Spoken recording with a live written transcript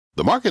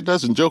The market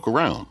doesn't joke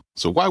around,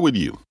 so why would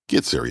you?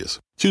 Get serious.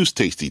 Choose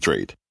Tasty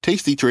Trade.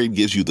 Tasty Trade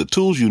gives you the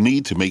tools you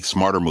need to make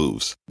smarter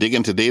moves. Dig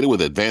into data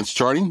with advanced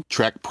charting,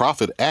 track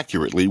profit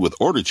accurately with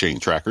order chain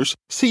trackers,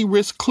 see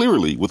risk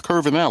clearly with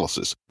curve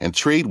analysis, and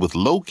trade with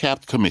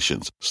low-capped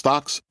commissions,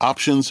 stocks,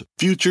 options,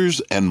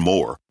 futures, and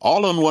more.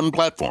 All on one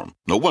platform.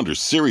 No wonder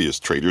serious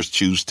traders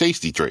choose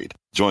Tasty Trade.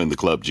 Join the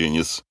club,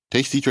 genius.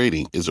 Tasty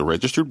Trading is a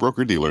registered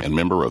broker-dealer and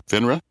member of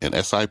FINRA and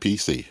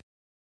SIPC.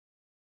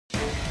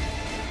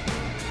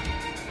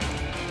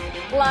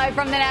 Live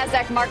from the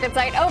NASDAQ market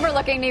site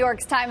overlooking New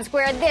York's Times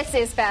Square, this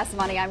is Fast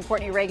Money. I'm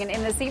Courtney Reagan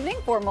in this evening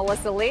for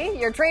Melissa Lee.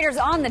 Your traders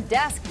on the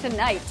desk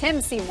tonight,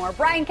 Tim Seymour,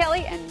 Brian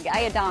Kelly, and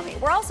Guy Adami.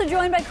 We're also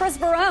joined by Chris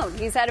Barone.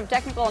 He's head of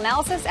technical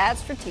analysis at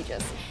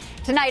Strategis.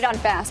 Tonight on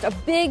Fast, a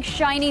big,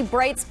 shiny,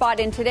 bright spot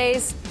in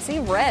today's Sea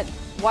of Red.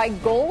 Why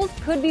gold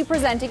could be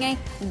presenting a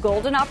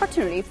golden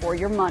opportunity for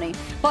your money.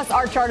 Plus,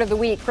 our chart of the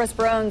week, Chris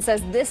Barone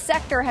says this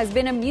sector has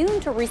been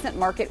immune to recent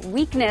market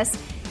weakness.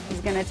 He's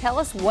going to tell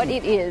us what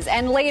it is.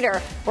 And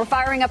later, we're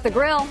firing up the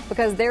grill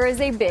because there is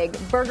a big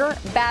burger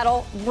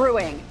battle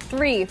brewing.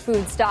 3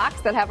 food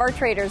stocks that have our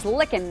traders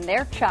licking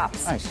their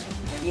chops. Nice.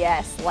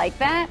 Yes, like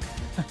that.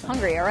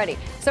 Hungry already.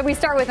 So we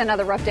start with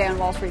another rough day on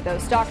Wall Street.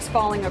 Those stocks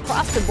falling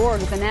across the board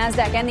with the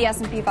NASDAQ and the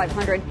S&P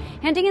 500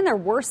 handing in their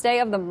worst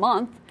day of the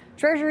month.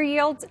 Treasury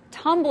yields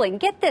tumbling.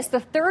 Get this, the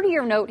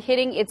 30-year note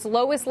hitting its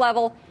lowest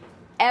level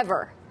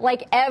ever.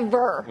 Like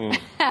ever.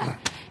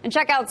 And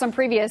check out some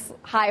previous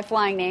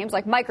high-flying names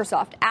like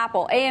Microsoft,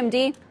 Apple,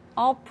 AMD,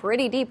 all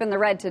pretty deep in the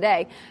red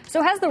today.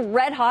 So has the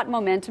red-hot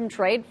momentum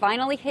trade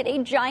finally hit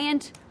a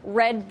giant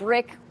red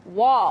brick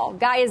wall?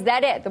 Guy, is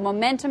that it? The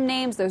momentum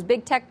names, those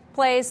big tech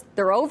plays,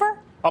 they're over?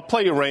 I'll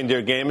play your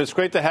reindeer game. It's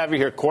great to have you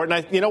here, Court.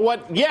 And you know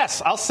what?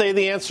 Yes, I'll say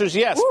the answer is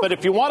yes. Woo. But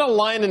if you want a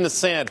line in the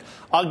sand,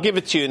 I'll give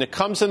it to you. And it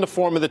comes in the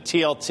form of the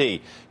TLT.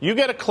 You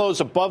got to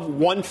close above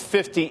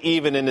 150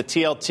 even in the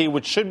TLT,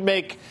 which should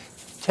make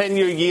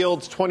 10-year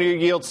yields, 20-year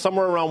yields,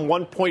 somewhere around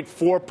 1.4%,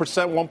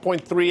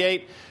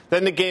 1.38,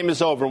 then the game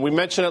is over. And we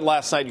mentioned it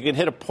last night. You can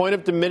hit a point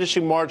of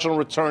diminishing marginal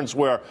returns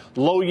where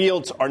low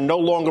yields are no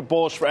longer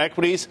bullish for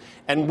equities.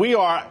 And we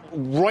are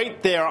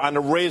right there on the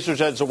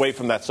razor's edge away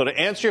from that. So to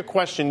answer your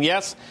question,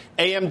 yes,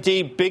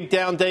 AMD, big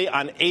down day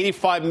on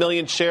 85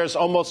 million shares,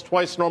 almost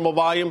twice normal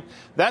volume.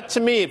 That, to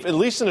me, at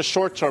least in the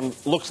short term,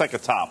 looks like a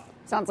top.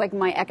 Sounds like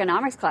my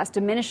economics class,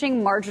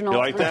 diminishing marginal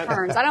like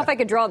returns. That? I don't know if I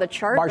could draw the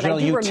chart. Marginal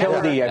but I do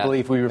utility, remember. I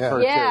believe we referred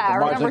to. Yeah, I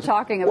remember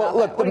talking about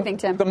that. What do you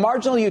think, Tim? The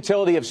marginal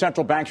utility of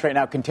central banks right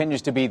now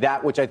continues to be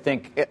that which I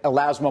think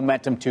allows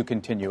momentum to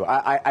continue.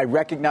 I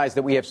recognize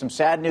that we have some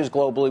sad news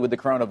globally with the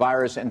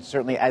coronavirus, and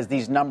certainly as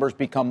these numbers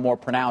become more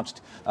pronounced,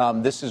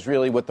 this is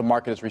really what the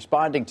market is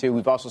responding to.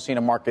 We've also seen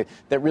a market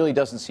that really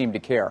doesn't seem to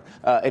care.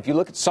 If you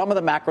look at some of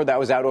the macro that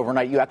was out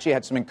overnight, you actually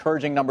had some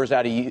encouraging numbers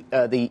out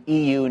of the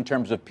EU in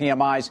terms of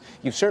PMIs.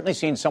 You've certainly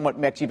seen somewhat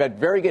mixed. You've had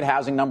very good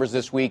housing numbers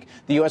this week.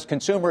 The U.S.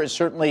 consumer is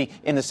certainly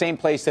in the same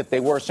place that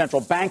they were.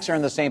 Central banks are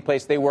in the same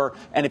place they were.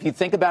 And if you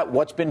think about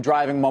what's been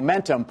driving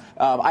momentum,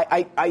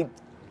 I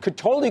could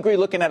totally agree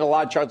looking at a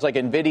lot of charts like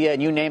NVIDIA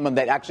and you name them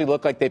that actually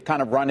look like they've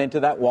kind of run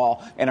into that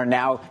wall and are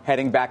now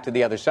heading back to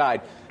the other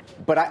side.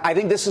 But I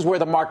think this is where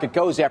the market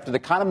goes after the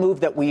kind of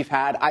move that we've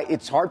had.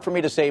 It's hard for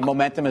me to say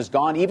momentum is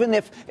gone, even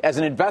if, as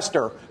an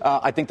investor,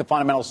 I think the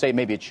fundamentals say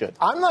maybe it should.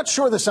 I'm not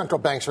sure the central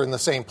banks are in the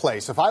same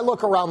place. If I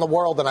look around the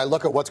world and I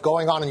look at what's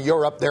going on in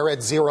Europe, they're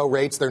at zero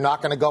rates. They're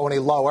not going to go any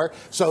lower.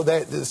 So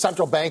the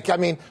central bank, I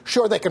mean,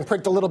 sure, they can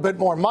print a little bit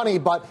more money,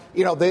 but,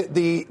 you know,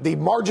 the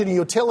margin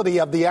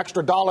utility of the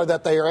extra dollar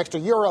that they or extra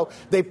euro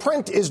they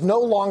print is no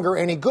longer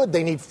any good.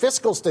 They need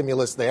fiscal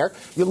stimulus there.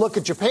 You look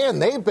at Japan,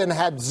 they've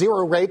had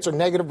zero rates or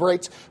negative rates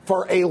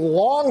for a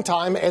long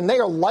time, and they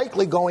are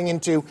likely going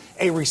into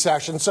a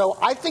recession. So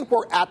I think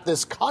we're at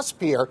this cusp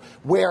here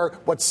where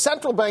what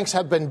central banks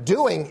have been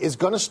doing is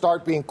going to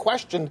start being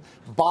questioned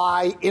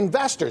by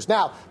investors.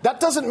 Now, that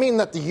doesn't mean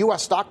that the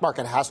U.S. stock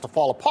market has to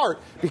fall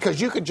apart,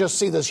 because you could just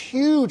see this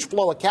huge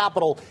flow of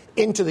capital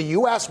into the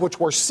U.S., which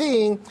we're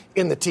seeing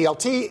in the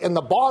TLT, in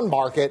the bond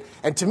market.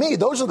 And to me,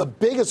 those are the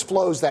biggest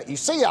flows that you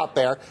see out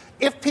there.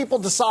 If people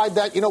decide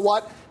that, you know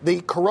what,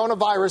 the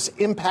coronavirus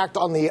impact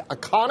on the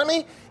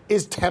economy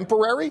is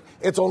temporary,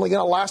 it's only going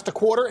to last a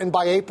quarter, and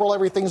by April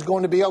everything's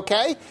going to be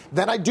okay,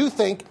 then I do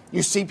think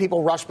you see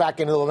people rush back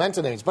into the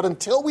momentum names. But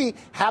until we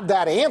have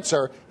that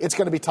answer, it's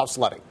going to be tough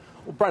sledding.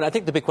 Well, Brian, I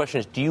think the big question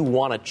is, do you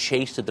want to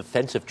chase the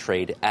defensive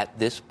trade at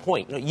this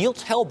point? You know,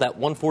 yields held that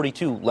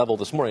 142 level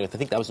this morning. I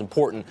think that was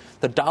important.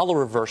 The dollar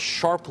reversed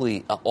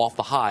sharply off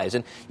the highs.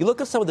 And you look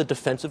at some of the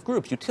defensive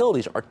groups.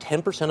 Utilities are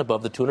 10%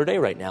 above the 200-day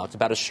right now. It's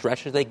about as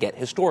stretched as they get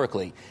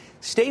historically.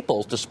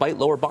 Staples, despite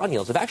lower bond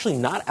yields, have actually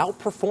not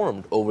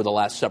outperformed over the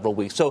last several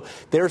weeks. So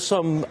there's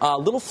some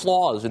little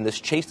flaws in this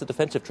chase the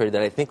defensive trade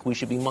that I think we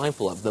should be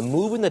mindful of. The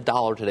move in the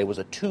dollar today was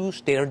a 2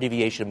 standard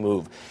deviation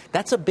move.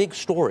 That's a big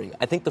story.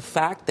 I think the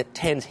fact that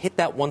 10s hit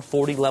that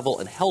 140 level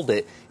and held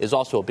it is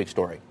also a big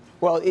story.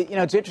 Well,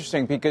 it's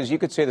interesting because you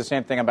could say the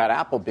same thing about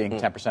Apple being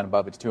 10%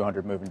 above its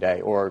 200 moving day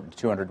or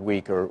 200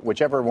 week or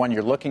whichever one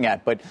you're looking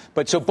at. But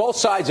so both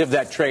sides of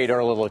that trade are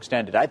a little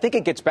extended. I think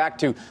it gets back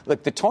to,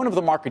 look, the tone of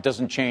the market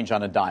doesn't change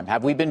on a dime.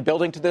 Have we been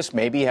building to this?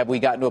 Maybe. Have we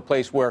gotten to a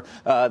place where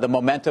the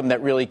momentum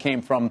that really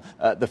came from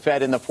the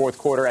Fed in the fourth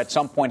quarter at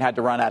some point had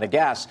to run out of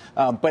gas?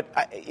 But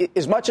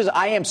as much as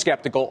I am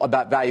skeptical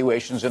about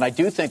valuations, and I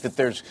do think that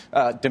there's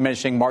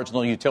diminishing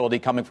marginal utility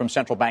coming from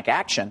central bank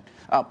action,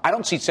 I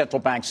don't see central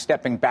banks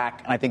stepping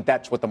back, and I think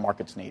that's what the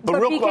markets need. But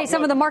BK,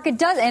 some of the market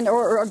does,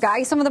 or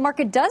Guy, some of the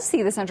market does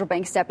see the central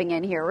bank stepping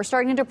in here. We're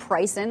starting to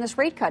price in this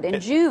rate cut in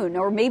June,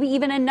 or maybe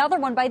even another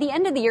one by the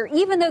end of the year,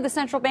 even though the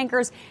central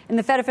bankers and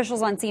the Fed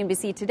officials on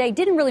CNBC today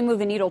didn't really move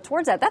the needle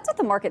towards that. That's what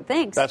the market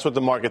thinks. That's what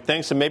the market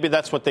thinks, and maybe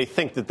that's what they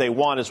think that they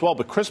want as well.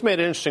 But Chris made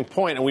an interesting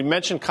point, and we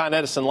mentioned Con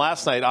Edison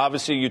last night.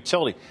 Obviously,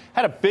 utility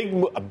had a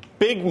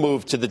big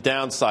move to the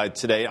downside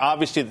today.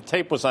 Obviously, the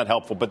tape was not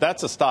helpful, but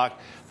that's a stock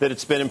that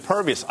it's been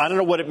impervious. I don't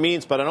know what it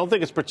means, but I don't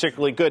think it's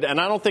particularly good.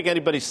 And I don't think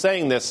anybody's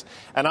saying this.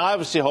 And I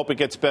obviously hope it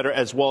gets better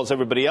as well as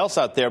everybody else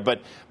out there.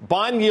 But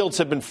bond yields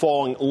have been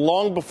falling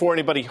long before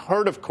anybody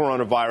heard of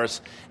coronavirus.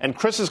 And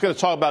Chris is going to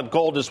talk about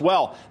gold as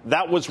well.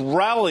 That was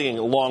rallying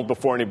long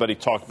before anybody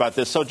talked about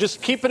this. So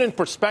just keep it in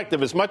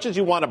perspective. As much as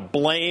you want to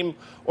blame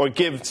or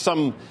give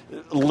some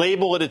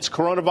label at it's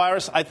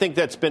coronavirus, I think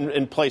that's been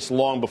in place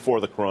long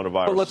before the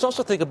coronavirus. But let's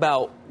also think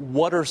about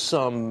what are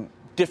some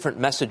different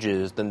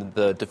messages than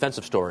the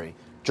defensive story.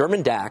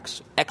 German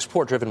DAX,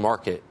 export-driven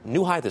market,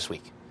 new high this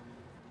week.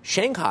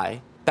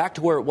 Shanghai, back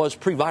to where it was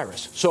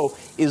pre-virus. So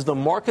is the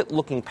market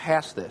looking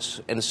past this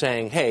and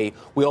saying, hey,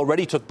 we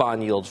already took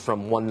bond yields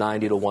from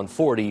 190 to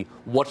 140.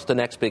 What's the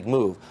next big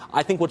move?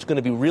 I think what's going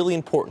to be really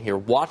important here,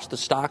 watch the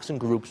stocks and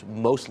groups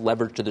most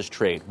leveraged to this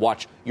trade.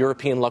 Watch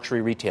European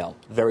luxury retail,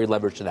 very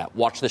leveraged to that.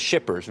 Watch the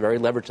shippers, very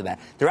leveraged to that.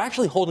 They're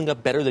actually holding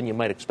up better than you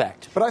might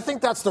expect. But I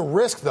think that's the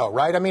risk, though,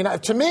 right? I mean,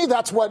 to me,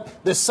 that's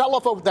what the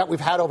sell-off that we've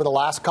had over the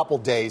last couple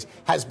of days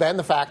has been,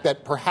 the fact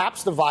that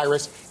perhaps the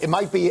virus, it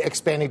might be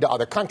expanding to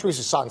other countries.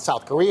 We saw it in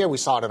South Korea. We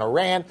saw it in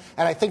Iran.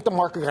 And I think the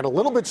market got a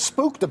little bit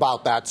spooked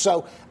about that.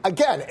 So,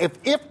 again,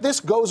 if this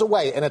goes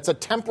away and it's a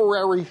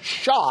temporary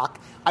shock,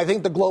 I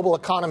think the global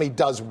economy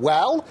does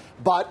well.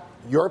 But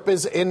Europe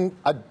is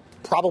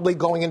probably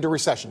going into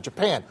recession.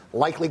 Japan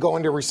likely going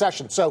into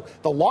recession. So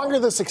the longer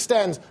this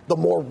extends, the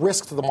more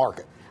risk to the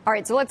market. All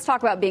right, so let's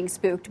talk about being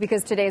spooked,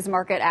 because today's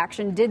market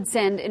action did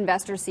send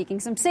investors seeking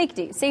some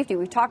safety.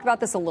 We've talked about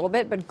this a little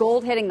bit, but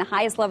gold hitting the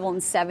highest level in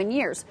 7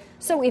 years.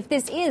 So if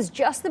this is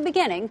just the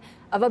beginning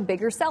of a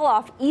bigger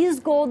sell-off, is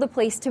gold the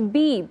place to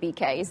be,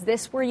 BK? Is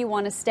this where you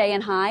want to stay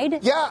and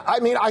hide? Yeah, I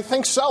mean, I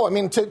think so. I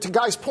mean, to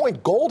Guy's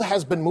point, gold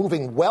has been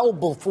moving well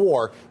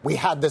before we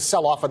had this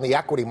sell-off in the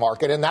equity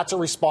market, and that's a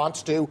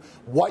response to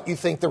what you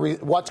think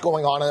what's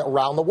going on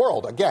around the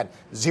world. Again,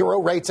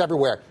 zero rates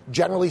everywhere.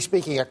 Generally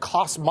speaking, it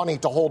costs money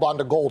to hold on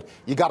to gold.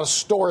 You got to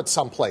store it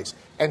someplace.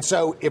 And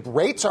so if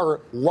rates are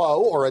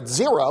low or at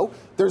zero,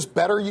 there's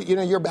better,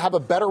 you have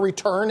a better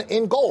return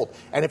in gold.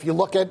 And if you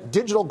look at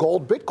digital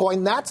gold,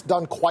 Bitcoin, that's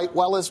done quite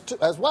well as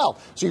well.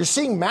 So you're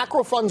seeing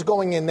macro funds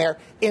going in there,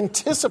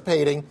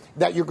 anticipating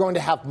that you're going to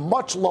have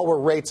much lower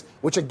rates,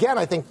 which, again,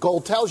 I think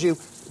gold tells you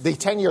the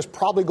 10 years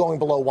probably going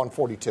below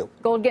 142.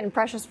 Gold getting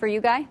precious for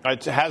you, Guy?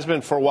 It has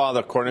been for a while,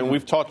 though, Courtney.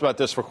 We've talked about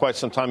this for quite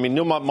some time. I mean,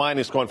 Newmont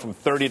Mining is going from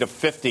 30 to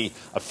 50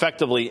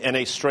 effectively in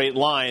a straight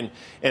line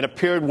in a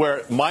period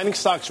where mining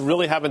stocks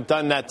really haven't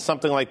done that,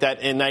 something like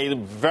that, in a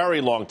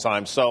very long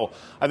time. So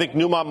I think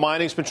Newmont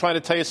Mining has been trying to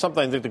tell you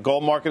something. I think the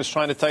gold market is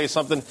trying to tell you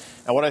something.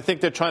 And what I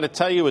think they're trying to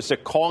tell you is they're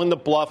calling the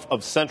bluff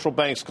of central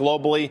banks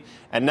globally.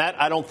 And that,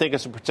 I don't think,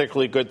 is a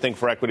particularly good thing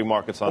for equity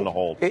markets on the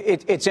whole.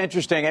 It's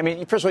interesting. I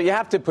mean, first of all, you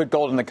have to put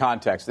gold in the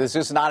context. This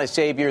is not a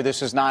savior.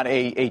 This is not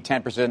a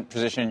 10%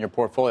 position in your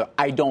portfolio,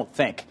 I don't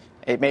think.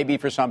 It may be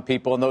for some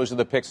people, and those are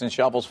the picks and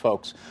shovels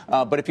folks.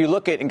 But if you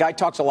look at, and Guy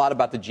talks a lot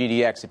about the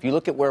GDX, if you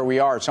look at where we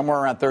are, somewhere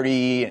around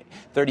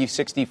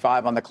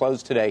 30.65 on the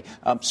close today,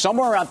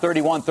 somewhere around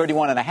 31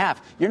 and a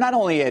half, you're not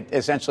only at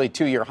essentially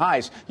 2-year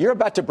highs, you're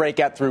about to break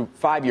out through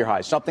 5-year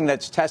highs, something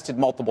that's tested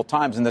multiple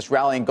times. And this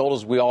rally in gold,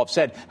 as we all have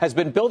said, has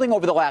been building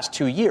over the last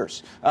 2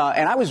 years.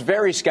 And I was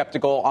very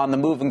skeptical on the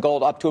move in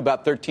gold up to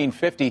about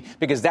 13.50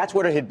 because that's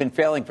what it had been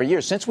failing for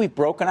years. Since we've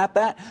broken at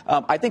that,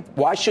 I think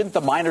why shouldn't the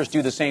miners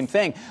do the same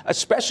thing?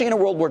 Especially in a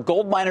world where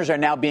gold miners are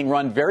now being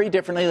run very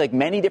differently, like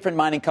many different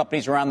mining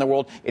companies around the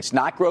world. It's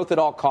not growth at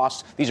all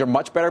costs. These are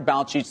much better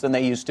balance sheets than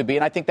they used to be,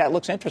 and I think that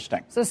looks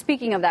interesting. So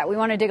speaking of that, we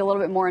want to dig a little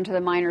bit more into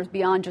the miners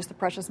beyond just the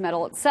precious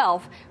metal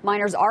itself.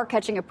 Miners are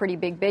catching a pretty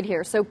big bid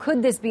here. So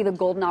could this be the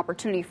golden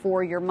opportunity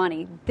for your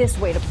money, this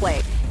way to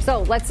play?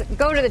 So let's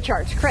go to the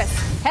charts. Chris,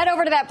 head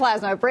over to that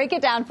plasma. Break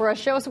it down for us.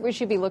 Show us what we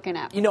should be looking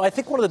at. I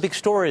think one of the big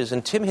stories,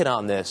 and Tim hit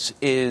on this,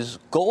 is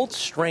gold's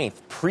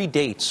strength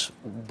predates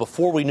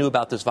before we knew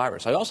about this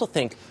virus. I also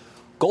think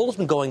gold has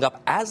been going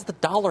up as the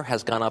dollar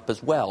has gone up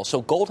as well.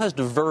 So gold has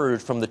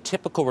diverged from the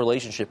typical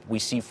relationship we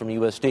see from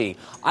USD.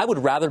 I would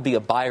rather be a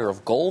buyer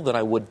of gold than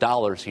I would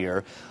dollars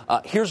here.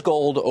 Here's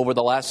gold over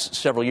the last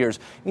several years.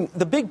 I mean,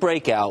 the big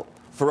breakout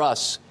for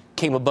us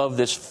came above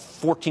this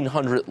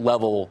 1,400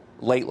 level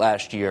late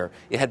last year.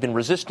 It had been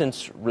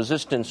resistance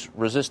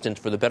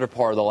for the better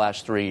part of the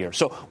last 3 years.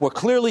 So we're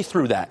clearly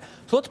through that.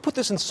 So let's put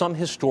this in some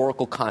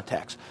historical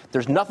context.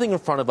 There's nothing in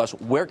front of us.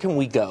 Where can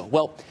we go?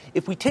 Well,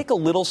 if we take a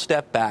little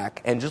step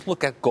back and just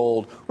look at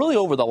gold, really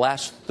over the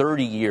last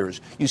 30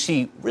 years, you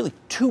see really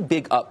two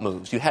big up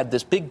moves. You had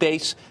this big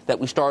base that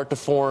we started to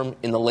form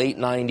in the late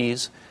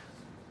 90s,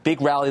 big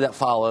rally that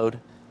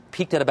followed,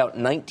 peaked at about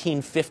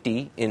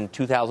 1950 in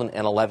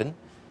 2011,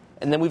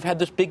 and then we've had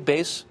this big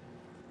base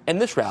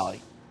and this rally.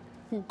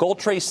 Gold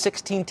trades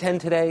 1610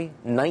 today,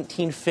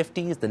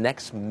 1950 is the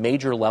next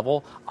major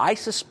level. I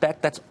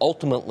suspect that's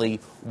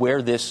ultimately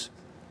where this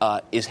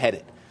is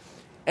headed.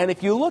 And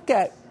if you look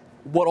at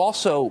what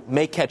also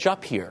may catch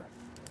up here,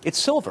 it's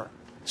silver.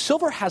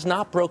 Silver has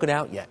not broken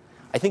out yet.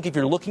 I think if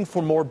you're looking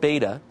for more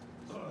beta,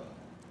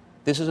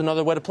 this is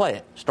another way to play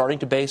it. Starting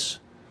to base,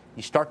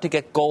 you start to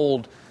get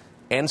gold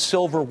and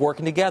silver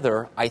working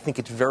together. I think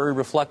it's very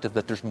reflective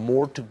that there's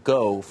more to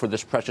go for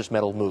this precious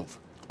metal move.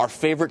 Our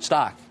favorite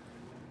stock,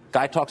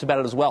 Guy talks about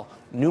it as well,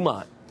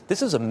 Newmont.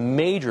 This is a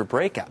major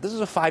breakout. This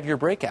is a 5-year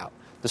breakout.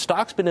 The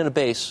stock's been in a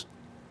base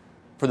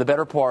for the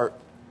better part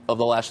of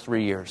the last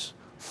 3 years,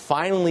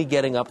 finally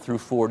getting up through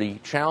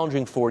 40,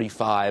 challenging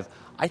 45.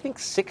 I think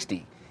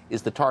 60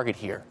 is the target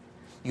here.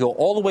 You go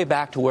all the way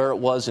back to where it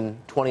was in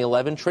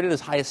 2011, traded as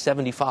high as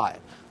 75.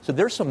 So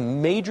there's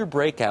some major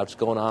breakouts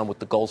going on with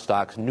the gold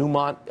stocks.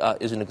 Newmont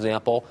is an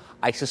example.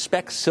 I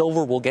suspect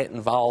silver will get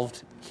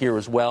involved here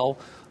as well.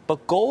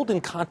 But gold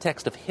in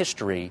context of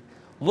history,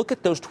 look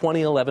at those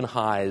 2011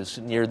 highs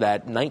near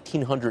that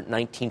 1900,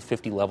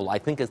 1950 level, I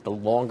think is the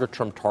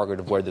longer-term target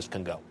of where this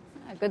can go.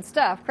 Good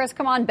stuff. Chris,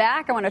 come on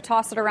back. I want to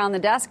toss it around the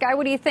desk. Guy,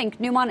 what do you think?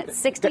 Newmont at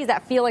 60, does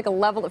that feel like a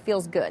level that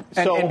feels good?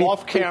 So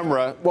off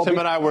camera, Tim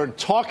and I were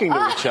talking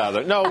to each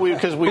other. No,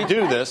 because we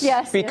do this.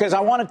 Yes. Because I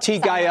want to tee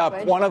Guy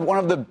up. One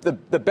of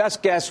the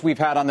best guests we've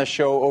had on this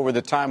show over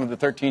the time of the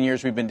 13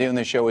 years we've been doing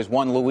this show is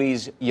one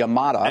Louise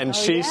Yamada. And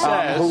she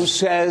says... who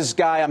says,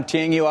 Guy, I'm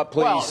teeing you up,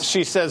 please. Well,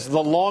 she says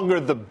the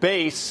longer the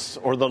base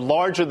or the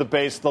larger the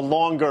base, the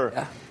longer...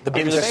 Yeah. The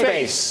bigger the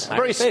space.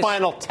 Very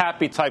spinal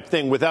tappy type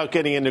thing without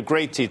getting into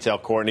great detail,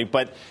 Courtney.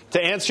 But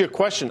to answer your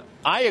question,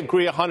 I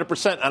agree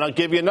 100%. And I'll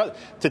give you another.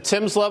 To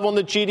Tim's level in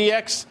the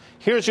GDX,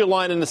 here's your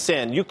line in the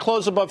sand. You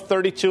close above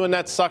 32 in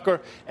that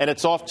sucker, and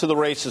it's off to the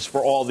races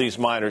for all these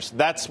miners.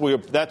 That's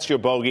your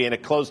bogey. And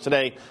it closed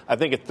today, I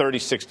think, at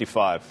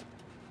 30.65.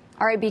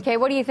 All right, BK,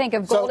 what do you think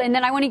of gold? And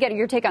then I want to get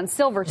your take on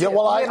silver, too. Yeah,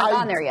 well, we haven't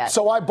gone there yet.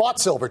 So I bought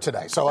silver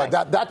today. So okay.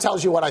 that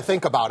tells you what I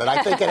think about it.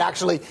 I think it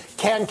actually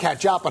can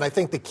catch up. And I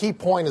think the key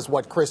point is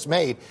what Chris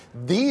made.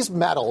 These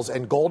metals,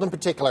 and gold in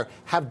particular,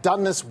 have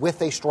done this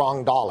with a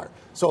strong dollar.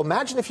 So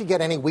imagine if you get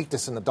any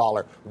weakness in the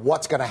dollar,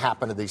 what's going to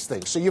happen to these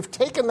things? So you've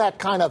taken that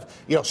kind of,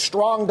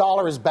 strong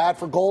dollar is bad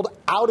for gold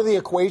out of the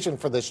equation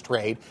for this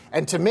trade.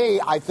 And to me,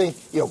 I think,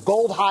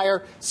 gold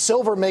higher,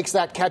 silver makes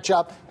that catch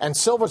up, and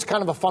silver's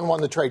kind of a fun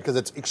one to trade because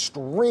it's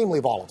extremely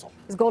volatile.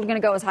 Is gold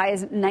going to go as high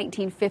as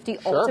 1950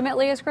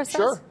 ultimately, as Chris says?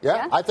 Sure,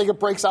 yeah. I think it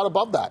breaks out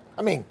above that.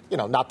 I mean,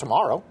 not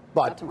tomorrow.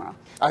 But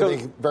I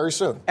think very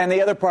soon. And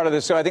the other part of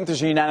this, so I think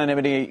there's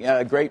unanimity,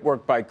 great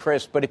work by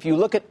Chris. But if you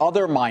look at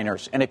other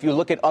miners and if you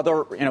look at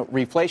other,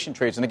 reflation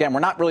trades, and again,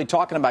 we're not really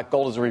talking about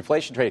gold as a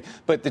reflation trade,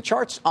 but the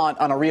charts on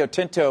a Rio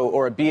Tinto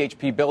or a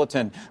BHP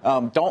Billiton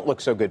don't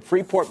look so good.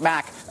 Freeport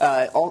Mac,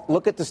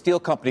 look at the steel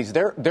companies.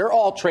 They're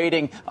all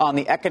trading on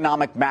the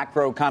economic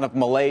macro kind of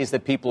malaise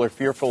that people are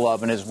fearful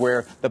of and is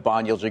where the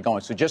bond yields are going.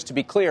 So just to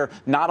be clear,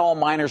 not all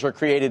miners are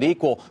created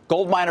equal.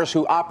 Gold miners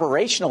who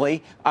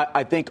operationally,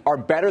 I think, are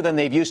better than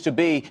they've used to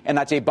be, and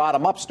that's a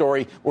bottom-up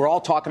story. We're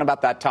all talking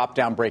about that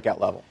top-down breakout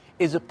level.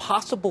 Is it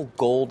possible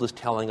gold is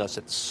telling us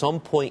at some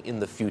point in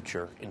the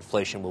future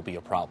inflation will be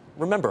a problem?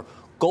 Remember,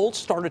 gold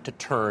started to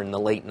turn in the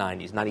late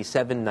 90s,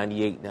 97,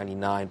 98,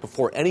 99,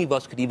 before any of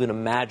us could even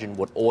imagine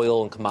what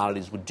oil and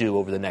commodities would do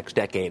over the next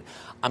decade.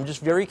 I'm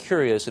just very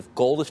curious if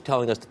gold is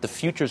telling us that the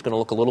future is going to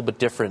look a little bit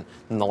different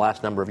than the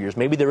last number of years.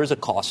 Maybe there is a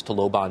cost to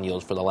low bond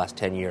yields for the last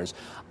 10 years.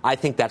 I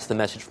think that's the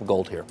message from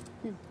gold here.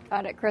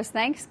 Got it, Chris.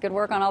 Thanks. Good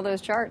work on all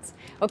those charts.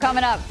 Well,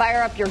 coming up,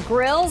 fire up your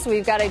grills.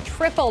 We've got a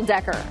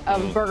triple-decker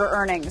of burger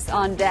earnings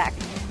on deck.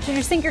 Should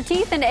you sink your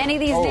teeth into any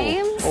of these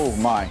names? Oh,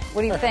 my.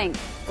 What do you think?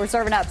 We're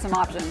serving up some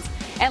options.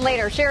 And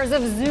later, shares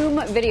of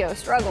Zoom Video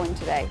struggling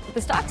today. With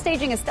the stock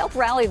staging a stealth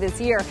rally this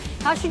year,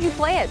 how should you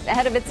play it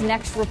ahead of its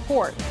next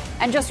report?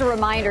 And just a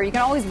reminder, you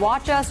can always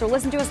watch us or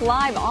listen to us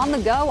live on the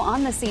go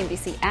on the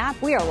CNBC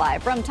app. We are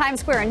live from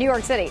Times Square in New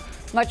York City.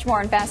 Much more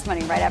in Fast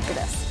Money right after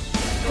this.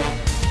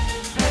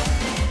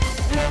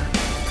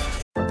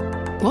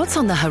 What's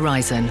on the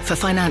horizon for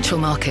financial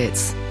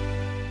markets?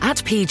 At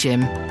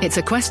PGIM, it's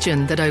a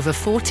question that over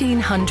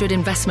 1,400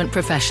 investment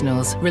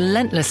professionals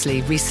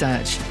relentlessly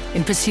research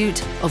in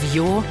pursuit of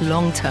your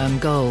long-term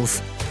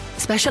goals.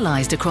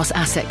 specialized across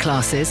asset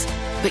classes,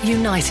 but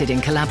united in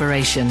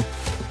collaboration.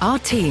 Our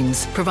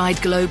teams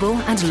provide global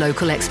and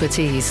local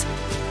expertise.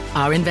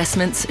 Our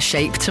investments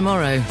shape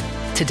tomorrow,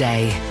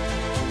 today.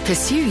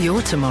 Pursue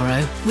your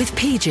tomorrow with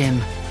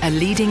PGIM, a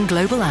leading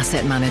global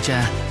asset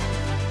manager.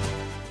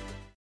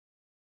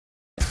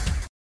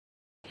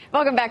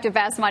 Welcome back to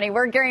Fast Money.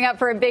 We're gearing up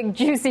for a big,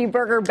 juicy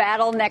burger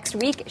battle next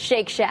week.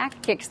 Shake Shack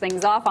kicks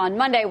things off on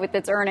Monday with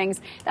its earnings.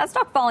 That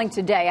stock falling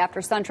today after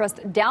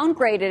SunTrust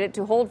downgraded it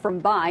to hold from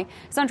buy.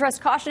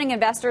 SunTrust cautioning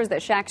investors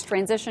that Shack's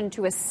transition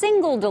to a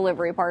single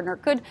delivery partner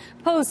could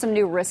pose some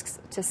new risks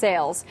to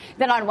sales.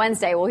 Then on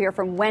Wednesday, we'll hear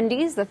from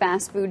Wendy's, the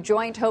fast food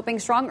joint, hoping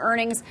strong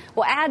earnings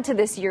will add to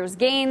this year's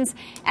gains.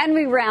 And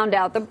we round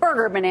out the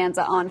burger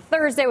bonanza on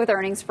Thursday with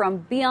earnings from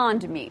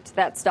Beyond Meat.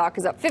 That stock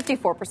is up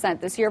 54%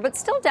 this year, but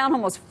still down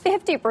almost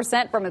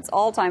 50% from its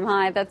all-time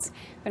high. That's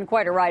been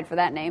quite a ride for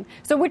that name.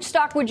 So which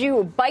stock would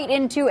you bite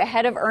into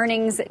ahead of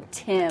earnings,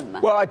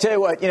 Tim? Well, I tell you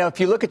what, if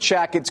you look at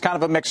Shack, it's kind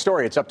of a mixed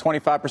story. It's up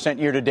 25%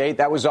 year to date.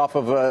 That was off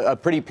of a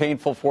pretty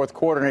painful fourth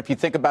quarter. And if you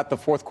think about the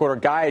fourth quarter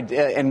guide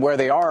and where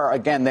they are,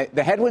 again,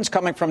 the headwinds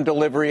coming from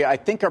delivery, I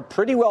think, are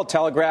pretty well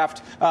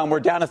telegraphed. We're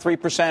down to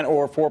 3%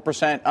 or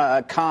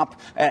 4% comp.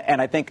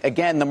 And I think,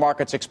 again, the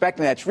market's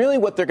expecting that. It's really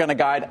what they're going to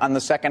guide on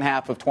the second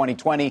half of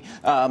 2020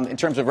 in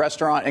terms of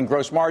restaurant and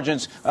gross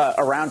margins.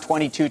 Around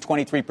 22,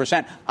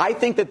 23%. I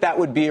think that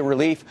would be a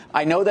relief.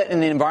 I know that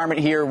in the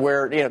environment here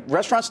where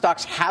restaurant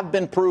stocks have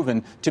been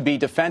proven to be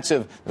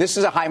defensive, this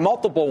is a high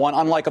multiple one,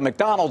 unlike a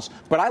McDonald's,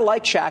 but I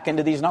like Shack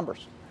into these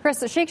numbers. Chris,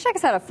 the Shake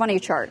Shack's had a funny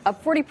chart,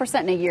 up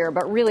 40% in a year,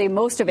 but really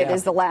most of it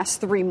is the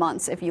last 3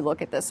 months if you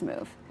look at this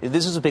move.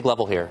 This is a big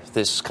level here,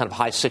 this kind of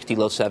high 60,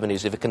 low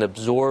 70s. If it can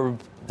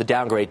absorb the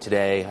downgrade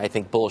today, I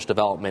think bullish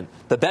development.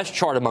 The best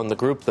chart among the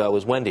group, though,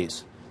 is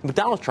Wendy's.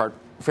 McDonald's chart,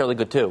 fairly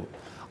good, too.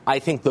 I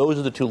think those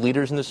are the two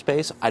leaders in this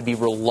space. I'd be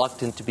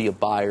reluctant to be a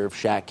buyer of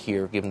Shack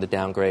here, given the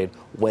downgrade.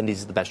 Wendy's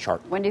is the best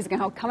chart. Wendy's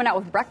coming out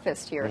with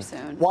breakfast here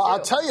soon. Well,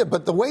 I'll tell you,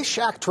 but the way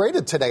Shack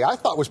traded today, I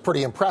thought was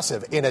pretty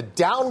impressive. In a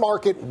down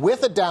market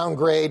with a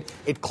downgrade,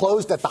 it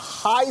closed at the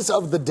highs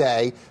of the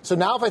day. So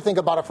now if I think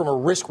about it from a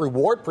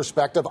risk-reward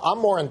perspective, I'm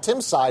more on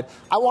Tim's side.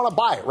 I want to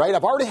buy it, right?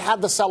 I've already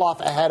had the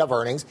sell-off ahead of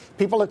earnings.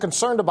 People are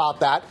concerned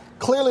about that.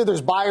 Clearly, there's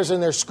buyers in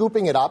there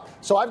scooping it up.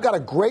 So I've got a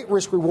great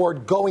risk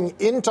reward going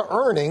into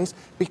earnings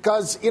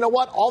because, you know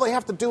what? All they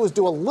have to do is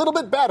do a little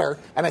bit better.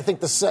 And I think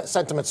the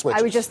sentiment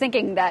switches. I was just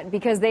thinking that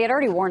because they had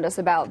already warned us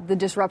about the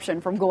disruption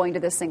from going to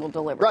this single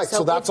delivery. Right.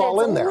 So that's all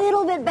in there. A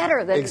little bit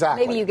better. Then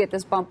exactly. Maybe you get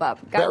this bump up.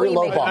 Very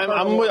low bump.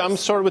 I'm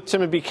sort of with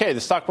Tim and BK.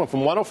 The stock went from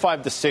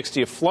 105 to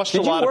 60. It flushed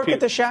a lot of people. Did you work at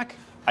the Shack?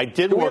 I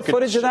did do we work have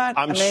footage of that?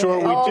 I'm sure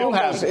we do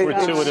have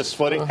gratuitous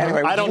footage.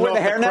 Anyway, I don't know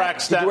if the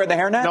cracks Did you wear the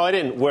hairnet? No, I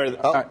didn't wear.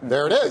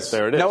 There it is.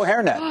 There it is. No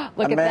hairnet.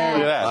 Look at that.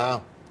 Look at that.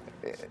 Wow.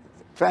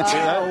 Fancy.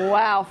 Oh,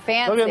 wow.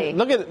 Fancy.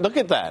 Look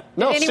at that.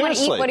 No, did anyone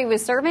seriously. Eat what he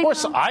was serving? Of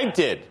course, I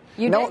did.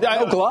 No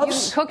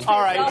gloves? You cooked for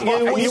all right,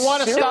 you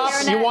want to stop?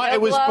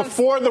 It was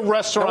before the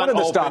restaurant opened.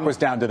 The stock was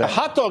down today. The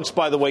hot dogs,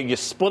 by the way, you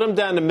split them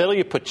down the middle.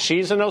 You put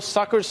cheese in those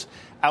suckers.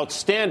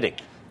 Outstanding.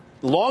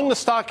 Long the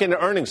stock into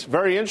earnings.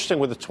 Very interesting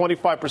with a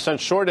 25%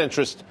 short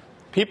interest.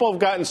 People have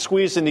gotten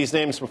squeezed in these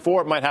names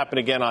before. It might happen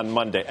again on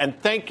Monday. And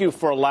thank you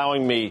for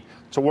allowing me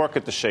to work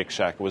at the Shake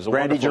Shack. It was a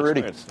wonderful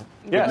experience.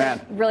 Good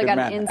man. Really Good got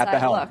an man. At the inside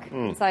helm. look.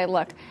 Inside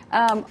look.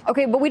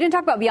 Okay, but we didn't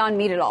talk about Beyond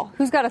Meat at all.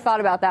 Who's got a thought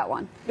about that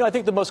one? I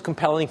think the most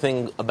compelling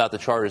thing about the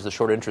chart is the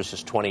short interest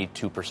is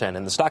 22%.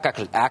 And the stock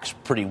actually acts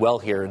pretty well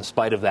here in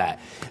spite of that.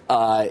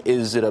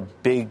 Is it a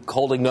big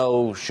holding?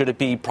 No. Should it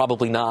be?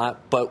 Probably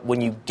not. But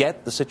when you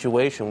get the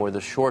situation where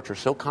the shorts are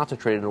so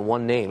concentrated in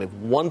one name, if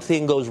one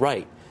thing goes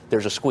right,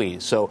 there's a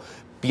squeeze. So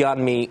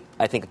Beyond Meat,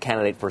 I think, a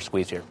candidate for a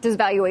squeeze here. Does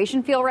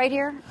valuation feel right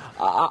here?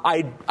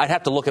 I'd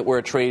have to look at where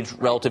it trades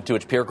relative to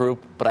its peer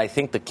group, but I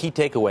think the key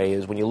takeaway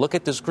is when you look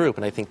at this group,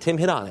 and I think Tim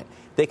hit on it,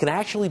 they can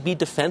actually be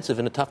defensive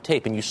in a tough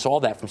tape, and you saw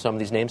that from some of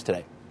these names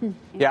today.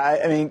 Yeah,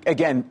 I mean,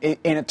 again,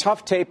 in a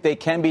tough tape, they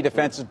can be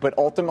defensive, but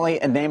ultimately,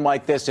 a name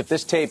like this, if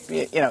this tape,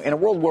 in a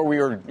world where we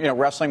were,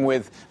 wrestling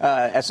with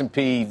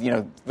S&P,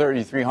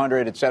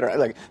 3,300, et cetera,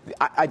 like,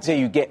 I'd say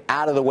you get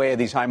out of the way of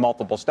these high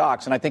multiple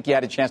stocks, and I think you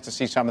had a chance to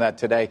see some of that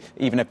today,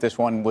 even if this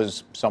one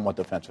was somewhat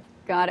defensive.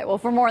 Got it. Well,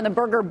 for more on the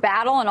burger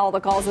battle and all the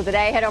calls of the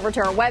day, head over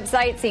to our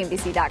website,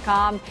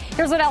 CNBC.com.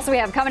 Here's what else we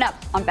have coming up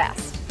on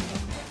Fast.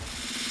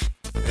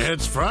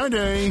 It's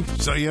Friday,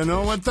 so you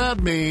know what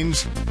that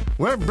means.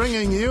 We're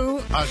bringing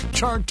you a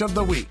chart of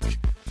the week.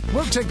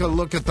 We'll take a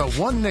look at the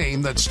one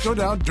name that stood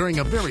out during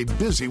a very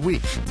busy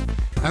week.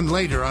 And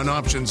later on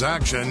Options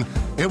Action,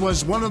 it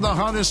was one of the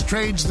hottest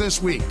trades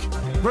this week.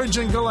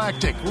 Virgin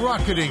Galactic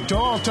rocketing to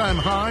all-time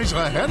highs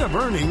ahead of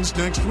earnings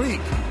next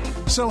week.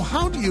 So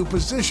how do you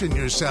position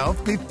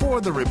yourself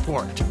before the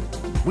report?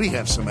 We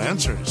have some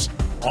answers.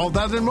 All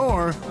that and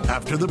more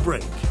after the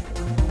break.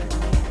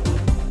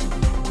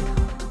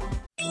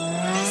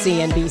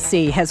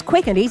 CNBC has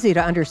quick and easy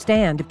to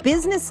understand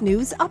business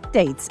news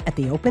updates at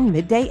the open,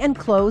 midday, and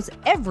close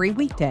every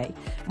weekday.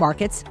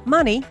 Markets,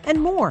 money, and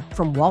more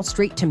from Wall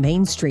Street to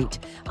Main Street.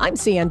 I'm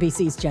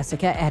CNBC's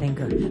Jessica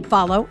Ettinger.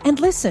 Follow and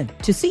listen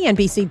to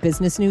CNBC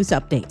Business News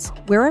Updates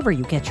wherever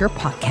you get your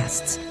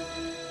podcasts.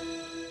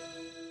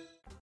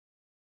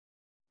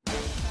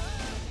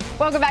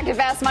 Welcome back to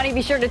Fast Money.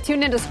 Be sure to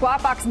tune into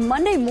Squawk Box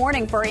Monday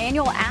morning for our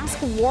annual Ask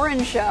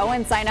Warren show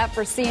and sign up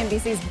for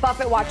CNBC's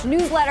Buffett Watch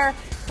newsletter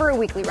for a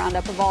weekly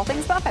roundup of all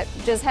things Buffett.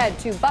 Just head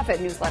to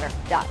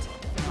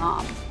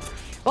buffettnewsletter.com.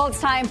 Well, it's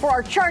time for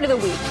our chart of the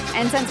week.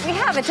 And since we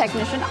have a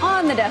technician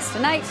on the desk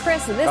tonight,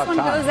 Chris, this one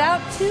goes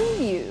out to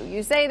you.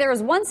 You say there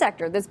is one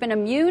sector that's been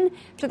immune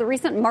to the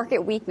recent market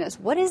weakness.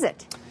 What is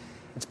it?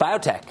 It's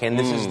biotech, and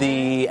this is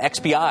the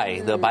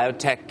XBI, the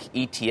biotech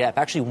ETF.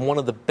 Actually, one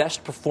of the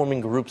best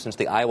performing groups since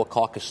the Iowa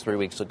caucus 3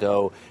 weeks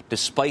ago.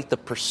 Despite the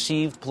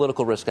perceived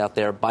political risk out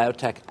there,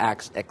 biotech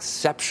acts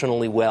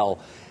exceptionally well.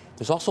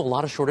 There's also a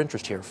lot of short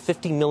interest here.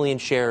 50 million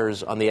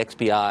shares on the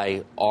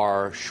XBI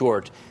are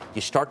short.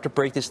 You start to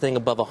break this thing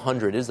above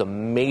 100. It is a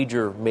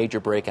major, major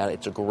breakout.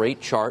 It's a great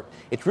chart.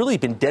 It's really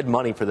been dead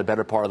money for the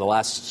better part of the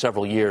last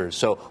several years.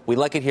 So we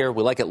like it here.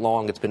 We like it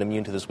long. It's been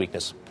immune to this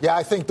weakness. Yeah,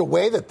 I think the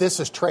way that this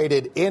is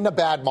traded in a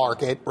bad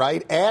market,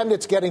 right, and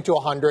it's getting to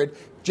 100,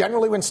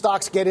 generally when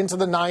stocks get into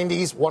the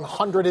 90s,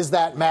 100 is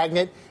that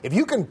magnet. If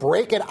you can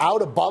break it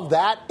out above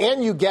that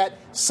and you get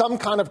some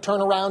kind of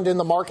turnaround in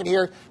the market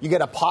here, you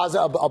get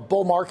a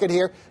bull market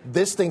here,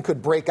 this thing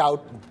could break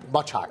out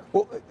much higher.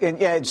 Well, and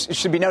yeah, it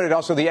should be noted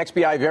also the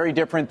XBI very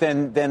different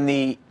than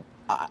the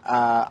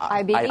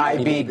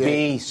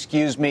IBB,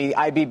 excuse me.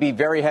 IBB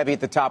very heavy at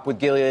the top with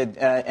Gilead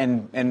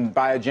and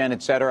Biogen,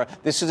 et cetera.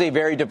 This is a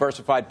very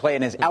diversified play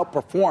and has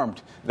outperformed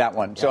that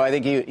one. So I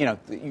think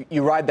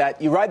you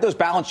ride those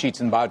balance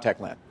sheets in biotech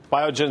land.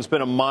 Biogen's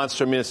been a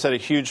monster. I mean, it's had a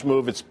huge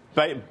move. It's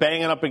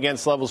banging up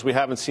against levels we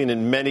haven't seen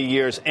in many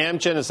years.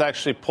 Amgen has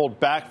actually pulled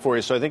back for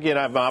you, so I think you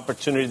have an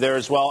opportunity there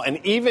as well.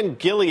 And even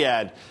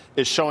Gilead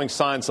is showing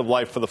signs of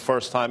life for the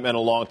first time in a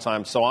long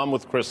time. So I'm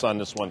with Chris on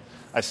this one.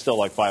 I still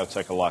like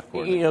biotech a lot,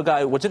 Courtney. You know,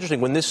 Guy, what's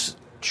interesting, when this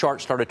chart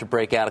started to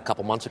break out a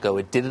couple months ago,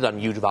 it did it on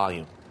huge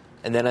volume.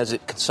 And then as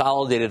it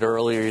consolidated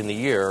earlier in the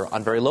year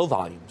on very low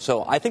volume.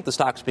 So I think the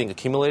stock's being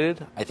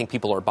accumulated. I think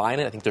people are buying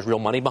it. I think there's real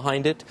money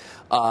behind it.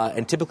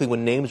 And typically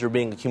when names are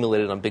being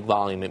accumulated on big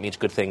volume, it means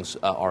good things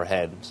are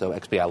ahead. So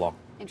XBI long.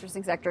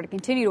 Interesting sector to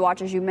continue to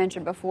watch, as you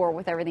mentioned before,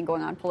 with everything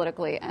going on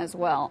politically as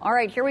well. All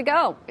right, here we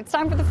go. It's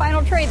time for the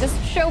final trade. This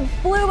show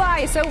blew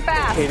by so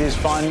fast. It is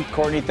fun.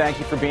 Courtney, thank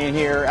you for being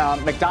here.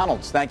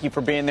 McDonald's, thank you for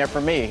being there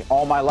for me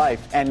all my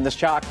life. And the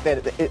shock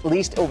that at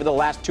least over the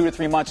last 2 to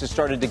 3 months has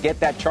started to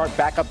get that chart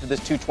back up to this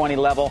 220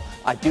 level.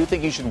 I do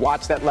think you should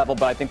watch that level,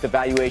 but I think the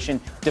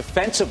valuation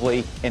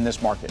defensively in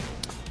this market.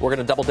 We're going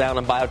to double down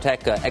on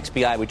biotech,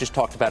 XBI. We just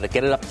talked about it.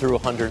 Get it up through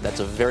 100. That's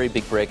a very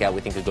big breakout.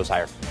 We think it goes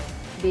higher.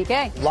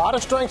 BK. A lot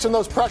of strengths in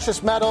those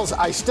precious metals.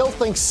 I still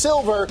think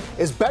silver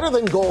is better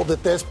than gold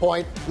at this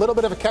point. A little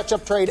bit of a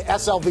catch-up trade.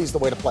 SLV is the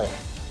way to play it.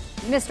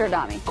 Mr.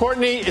 Adami.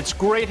 Courtney, it's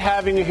great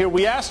having you here.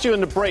 We asked you in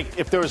the break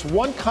if there was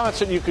one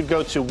concert you could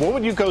go to, what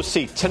would you go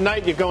see?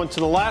 Tonight you're going to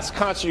the last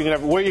concert you can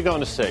ever. Where are you going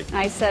to see?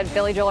 I said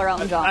Billy Joel or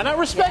Elton John. And I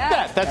respect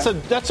that.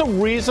 That's a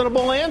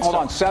reasonable answer. Hold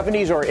on,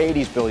 70s or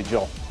 80s Billy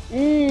Joel?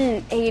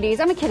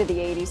 80s. I'm a kid of the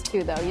 80s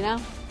too, though, you know?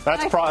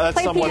 That's somewhat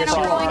problematic.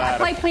 I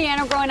played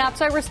piano growing up,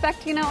 so I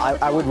respect,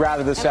 I would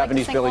rather the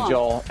 70s Billy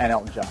Joel and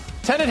Elton John.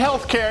 Tenet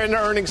Healthcare in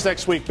earnings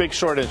next week. Big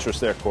short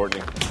interest there,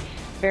 Courtney.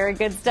 Very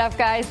good stuff,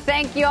 guys.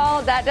 Thank you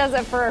all. That does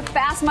it for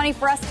Fast Money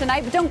for us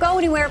tonight. But don't go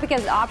anywhere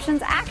because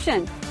Options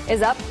Action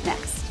is up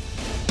next.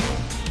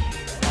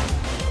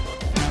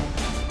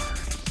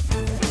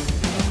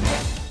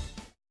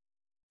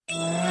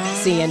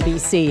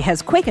 CNBC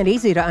has quick and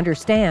easy to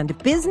understand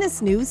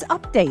business news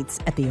updates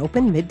at the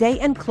open, midday,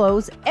 and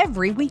close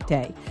every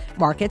weekday.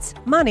 Markets,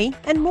 money,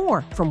 and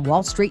more from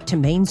Wall Street to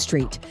Main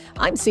Street.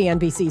 I'm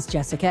CNBC's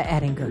Jessica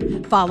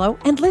Ettinger. Follow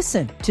and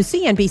listen to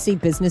CNBC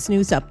Business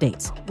News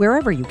Updates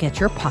wherever you get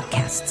your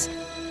podcasts.